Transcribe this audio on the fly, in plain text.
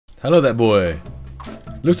Hello there, boy.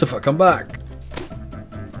 Lucifer, come back.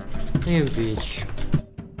 You bitch.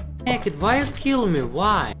 Heck it, why you kill me?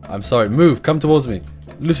 Why? I'm sorry. Move. Come towards me.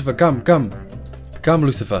 Lucifer, come. Come,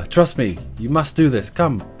 Lucifer. Trust me. You must do this.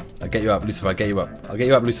 Come. I'll get you up, Lucifer. I'll get you up. I'll get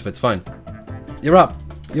you up, Lucifer. It's fine. You're up.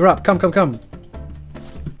 You're up. Come.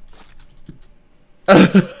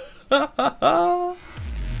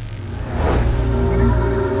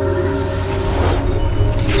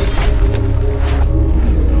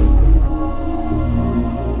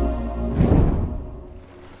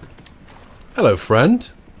 Hello,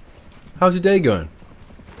 friend. How's your day going?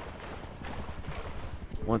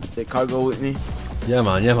 Want to take cargo with me? Yeah,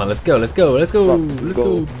 man. Let's go. Cargo. For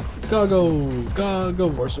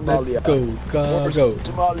Somalia. Let's go. Cargo.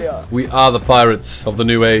 For Somalia. We are the pirates of the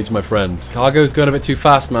new age, my friend. Cargo's going a bit too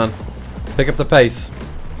fast, man. Pick up the pace.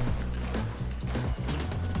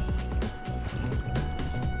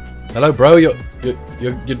 Hello, bro. You're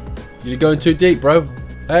going too deep, bro.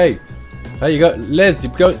 Hey, you go, Liz.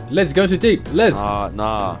 You're going too deep, Liz.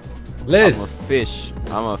 Nah. Liz. I'm a fish.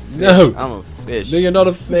 No. I'm a fish. No, you're not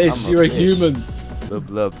a fish. You're a fish. human.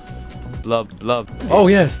 Blub. Oh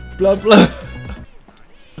yes, blub.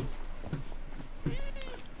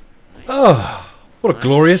 Oh, what a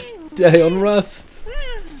glorious day on Rust.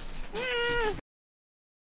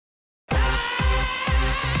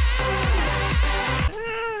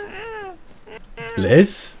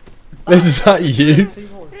 Liz, is that you?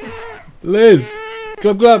 Liz,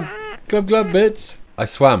 club, bitch. I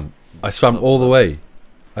swam all the way.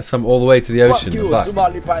 I swam all the way to the ocean. Fuck you, and back.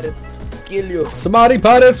 Somali pirates. Kill you. Somali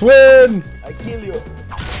pirates win! I kill you.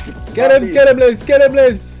 Get him,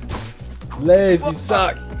 Liz! Liz, you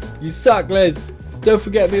suck! You suck, Liz! Don't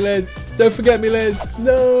forget me, Liz!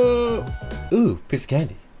 No! Ooh, piece of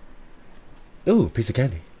candy. Ooh, piece of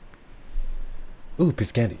candy.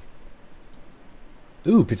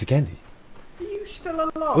 Are you still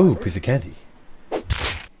alive? Ooh, piece of candy.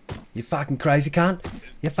 You fucking crazy cunt!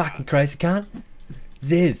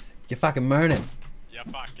 Ziz, you fucking murning.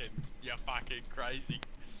 You're fucking crazy.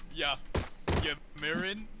 You're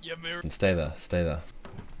mirroring. And stay there.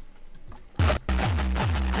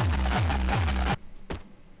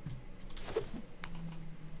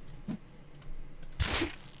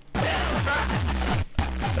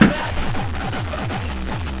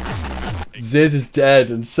 Ziz is dead,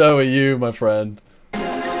 and so are you, my friend.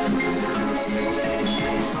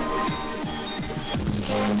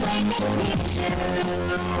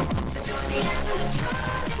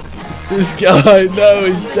 This guy,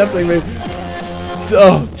 no, he's definitely me.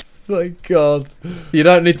 Oh, thank God. You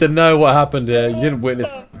don't need to know what happened here. You didn't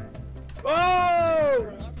witness. Oh!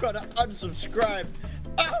 I've got to unsubscribe.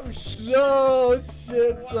 Oh, shit. No,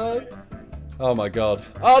 shit, son. Oh my God.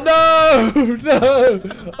 Oh no! No!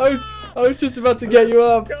 I was just about to get you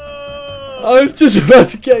up. No!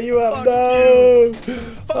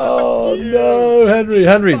 Oh no, Henry.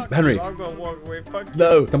 I'm gonna walk away. Fuck you.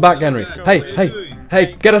 No, come back, Henry.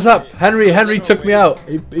 Hey, get us up. Henry took me out.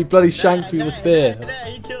 He bloody shanked me with a spear. Yeah,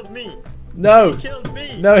 he killed me. No. He killed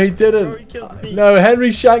me. No, he didn't. No, he killed me. No,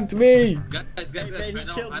 Henry shanked me. Guys, I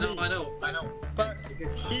know. But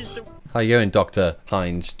he's the How you going, Dr.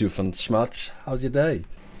 Heinz Doofenshmirtz? How's your day?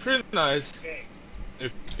 Pretty nice.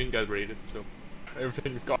 Everything got raided, so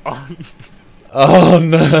everything's gone. Oh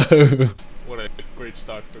no. What a great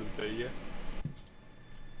start for the day, yeah.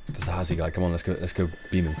 There's a Hazy guy. Come on, let's go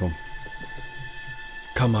beam him.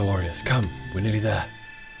 Come, my warriors. Come. We're nearly there.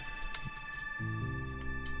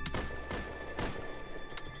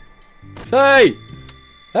 Hey,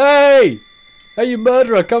 you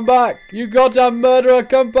murderer, come back! You goddamn murderer,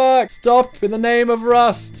 come back! Stop in the name of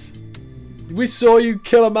Rust! We saw you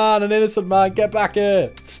kill a man, an innocent man. Get back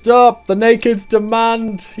here! Stop! The nakeds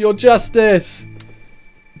demand your justice!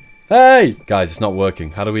 Hey! Guys, it's not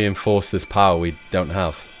working. How do we enforce this power we don't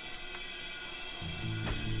have?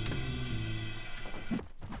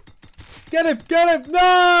 Get him!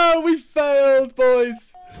 No! We failed,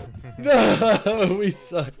 boys! No! We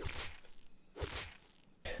suck.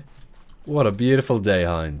 What a beautiful day,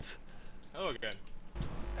 Heinz. Hello again.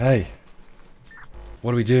 Hey.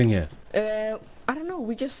 What are we doing here? I don't know.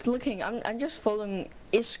 We're just looking. I'm just following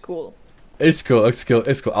Iskul.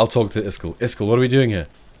 Iskul. I'll talk to Iskul. Iskul, what are we doing here?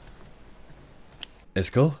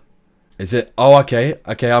 Iskul? Is it? Oh, okay.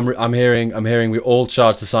 I'm hearing. We all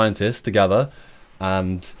charge the scientists together,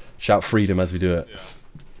 and shout freedom as we do it.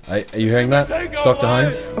 Yeah. Are you hearing that, Dr.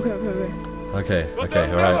 Heinz? Okay.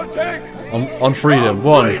 Okay. All right. On freedom.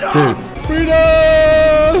 1, 2. Freedom!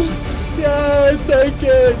 Yes,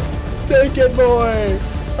 take it, boy.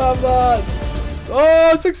 Have that.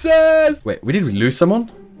 Oh, success! Wait, did we lose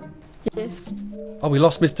someone? this. Oh, we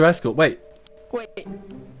lost Mr. Escort. Wait. Wait.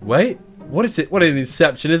 Wait? What is it? What an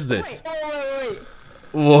inception is this? Wait.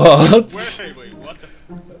 What? Wait, what the?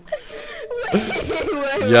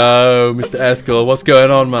 Yo, Mr. Escort, what's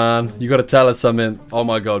going on, man? You gotta tell us something. Oh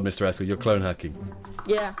my god, Mr. Escort, you're clone hacking.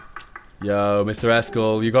 Yeah. Yo, Mr.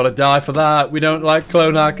 Escort, you gotta die for that. We don't like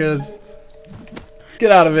clone hackers.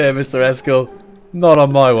 Get out of here, Mr. Escort. Not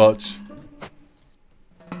on my watch.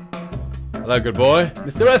 Hello, good boy.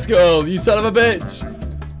 Mr. Escort, you son of a bitch.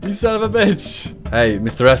 You son of a bitch. Hey,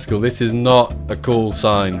 Mr. Escort, this is not a cool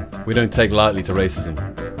sign. We don't take lightly to racism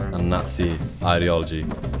and Nazi ideology.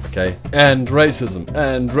 Okay? End racism.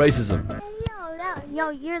 End racism. Yo,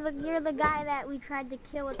 you're the guy that we tried to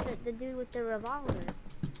kill with the dude with the revolver.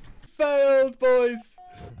 Failed, boys.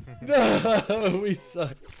 No, we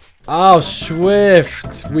suck. Oh,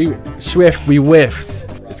 Swift. We whiffed.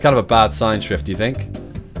 It's kind of a bad sign, Swift, do you think?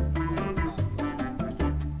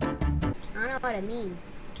 I don't know what it means.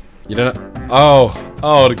 You don't know?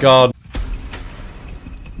 Oh god.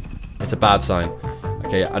 It's a bad sign.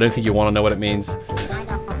 Okay, I don't think you want to know what it means. I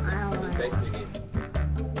don't want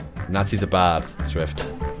Nazis are bad, Swift. I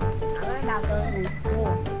learned about those in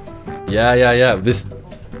school. Yeah.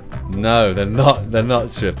 No, they're not,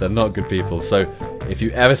 Swift. They're not good people. So, if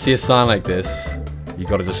you ever see a sign like this, you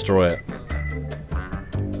gotta destroy it.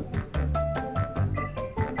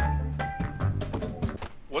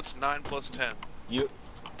 What's 9 plus 10?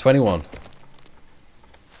 21.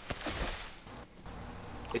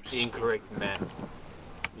 It's incorrect math.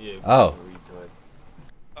 Yeah. Oh.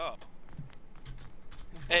 Oh.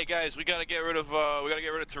 Hey guys, we gotta get rid of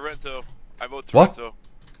Torrento. I vote What? Torrento.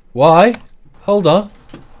 Why? Hold on.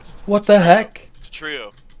 What the heck? It's a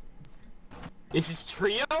trio. This is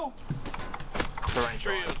trio?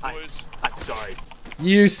 Trios, boys. I'm sorry.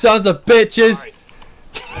 You sons of bitches!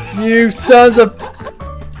 Sorry. You sons of...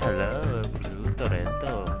 Hello, Blue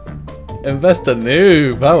Torrento. Investor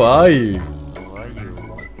Noob, how are you? How are you?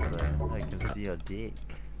 I can see your dick.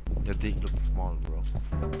 Your dick looks small, bro.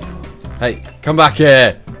 Hey, come back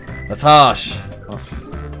here! That's harsh.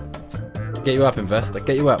 Get you up, Investor.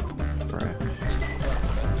 Get you up.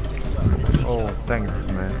 Oh, thanks,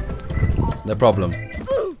 man. No problem.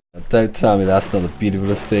 Don't tell me that's not the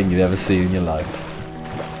beautifulest thing you've ever seen in your life.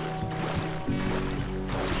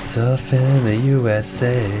 Just surfing the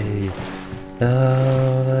USA.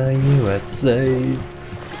 Oh, the USA.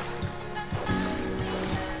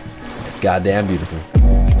 It's goddamn beautiful.